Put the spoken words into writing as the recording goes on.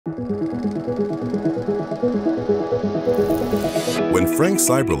When Frank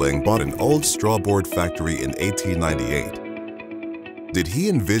Seiberling bought an old strawboard factory in 1898, did he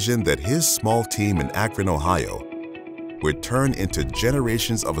envision that his small team in Akron, Ohio, would turn into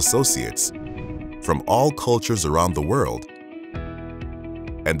generations of associates from all cultures around the world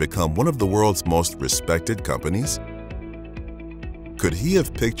and become one of the world's most respected companies? Could he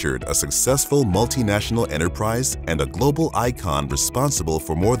have pictured a successful multinational enterprise and a global icon responsible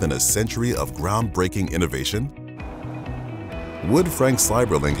for more than a century of groundbreaking innovation? Would Frank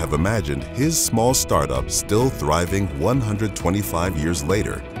Seiberling have imagined his small startup still thriving 125 years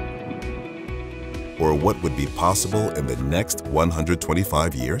later? Or what would be possible in the next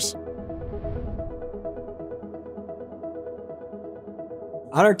 125 years?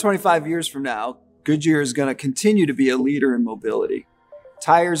 125 years from now, Goodyear is going to continue to be a leader in mobility.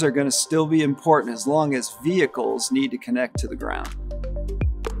 Tires are going to still be important as long as vehicles need to connect to the ground.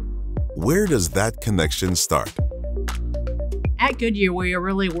 Where does that connection start? At Goodyear, we are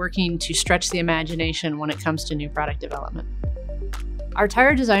really working to stretch the imagination when it comes to new product development. Our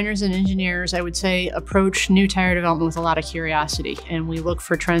tire designers and engineers, I would say, approach new tire development with a lot of curiosity, and we look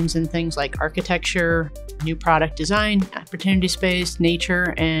for trends in things like architecture, new product design, opportunity space,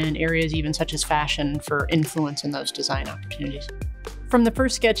 nature, and areas even such as fashion for influence in those design opportunities. From the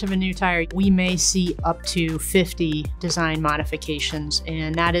first sketch of a new tire, we may see up to 50 design modifications,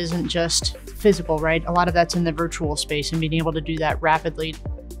 and that isn't just physical, right? A lot of that's in the virtual space and being able to do that rapidly.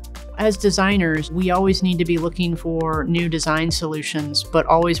 As designers, we always need to be looking for new design solutions, but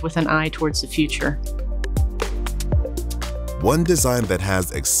always with an eye towards the future. One design that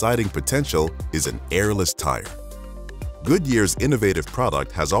has exciting potential is an airless tire. Goodyear's innovative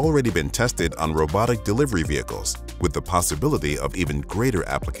product has already been tested on robotic delivery vehicles, with the possibility of even greater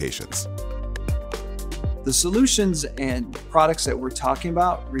applications. The solutions and products that we're talking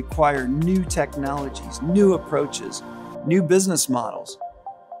about require new technologies, new approaches, new business models.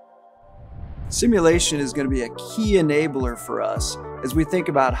 Simulation is going to be a key enabler for us as we think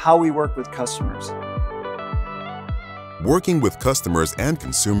about how we work with customers. Working with customers and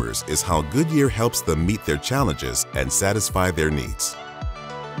consumers is how Goodyear helps them meet their challenges and satisfy their needs.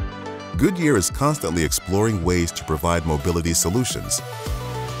 Goodyear is constantly exploring ways to provide mobility solutions,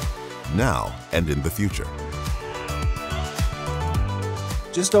 now and in the future.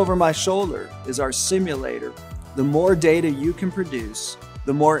 Just over my shoulder is our simulator. The more data you can produce,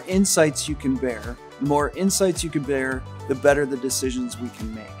 the more insights you can bear. The more insights you can bear, the better the decisions we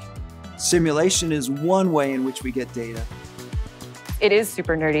can make. Simulation is one way in which we get data. It is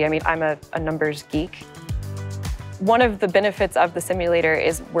super nerdy. I mean, I'm a numbers geek. One of the benefits of the simulator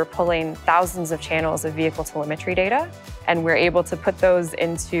is we're pulling thousands of channels of vehicle telemetry data, and we're able to put those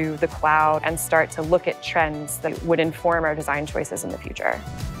into the cloud and start to look at trends that would inform our design choices in the future.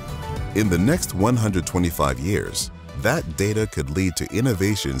 In the next 125 years, that data could lead to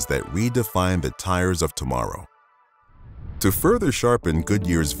innovations that redefine the tires of tomorrow. To further sharpen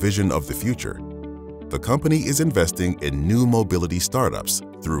Goodyear's vision of the future, the company is investing in new mobility startups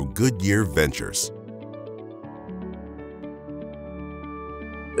through Goodyear Ventures.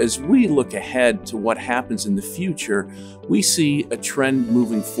 As we look ahead to what happens in the future, we see a trend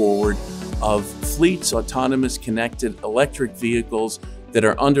moving forward of fleets, autonomous, connected electric vehicles that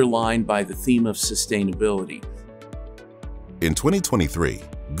are underlined by the theme of sustainability. In 2023,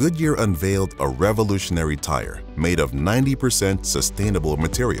 Goodyear unveiled a revolutionary tire made of 90% sustainable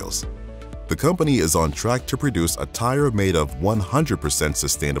materials. The company is on track to produce a tire made of 100%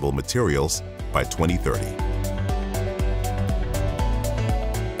 sustainable materials by 2030.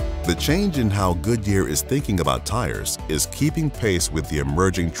 The change in how Goodyear is thinking about tires is keeping pace with the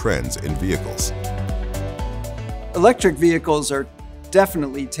emerging trends in vehicles. Electric vehicles are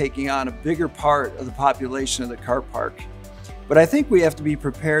definitely taking on a bigger part of the population of the car park. But I think we have to be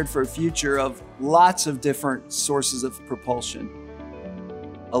prepared for a future of lots of different sources of propulsion.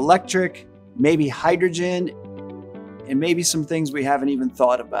 Electric, maybe hydrogen, and maybe some things we haven't even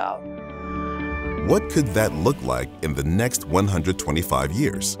thought about. What could that look like in the next 125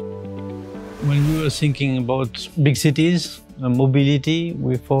 years? When we were thinking about big cities and mobility,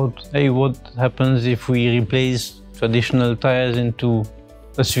 we thought, hey, what happens if we replace traditional tires into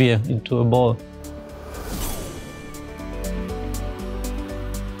a sphere, into a ball?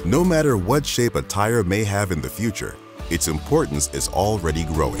 No matter what shape a tire may have in the future, its importance is already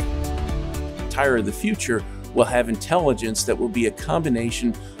growing. The tire of the future will have intelligence that will be a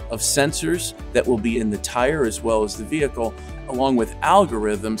combination of sensors that will be in the tire as well as the vehicle, along with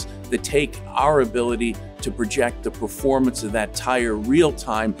algorithms that take our ability to project the performance of that tire real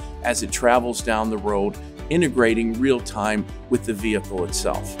time as it travels down the road integrating real time with the vehicle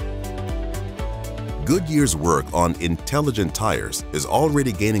itself. Goodyear's work on intelligent tires is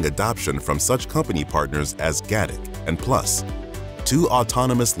already gaining adoption from such company partners as Gatik and Plus, two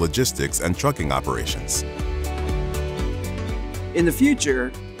autonomous logistics and trucking operations. In the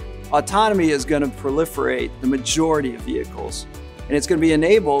future, autonomy is going to proliferate the majority of vehicles, and it's going to be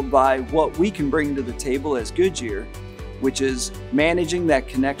enabled by what we can bring to the table as Goodyear, which is managing that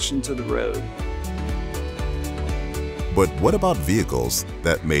connection to the road. But what about vehicles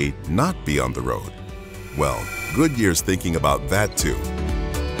that may not be on the road? Well, Goodyear's thinking about that too.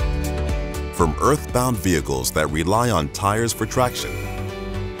 From earthbound vehicles that rely on tires for traction,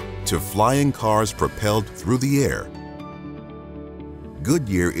 to flying cars propelled through the air,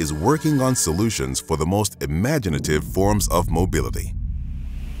 Goodyear is working on solutions for the most imaginative forms of mobility.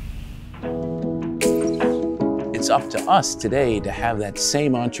 It's up to us today to have that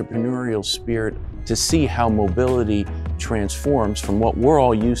same entrepreneurial spirit to see how mobility transforms from what we're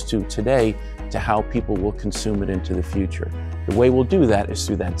all used to today to how people will consume it into the future. The way we'll do that is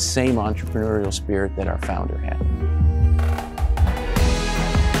through that same entrepreneurial spirit that our founder had.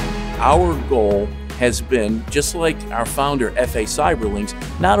 Our goal has been, just like our founder, F.A. Cyberlinks,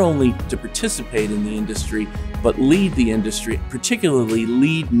 not only to participate in the industry, but lead the industry, particularly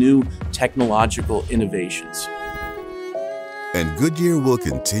lead new technological innovations. And Goodyear will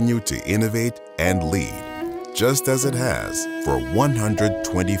continue to innovate and lead, just as it has for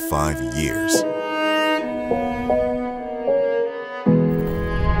 125 years.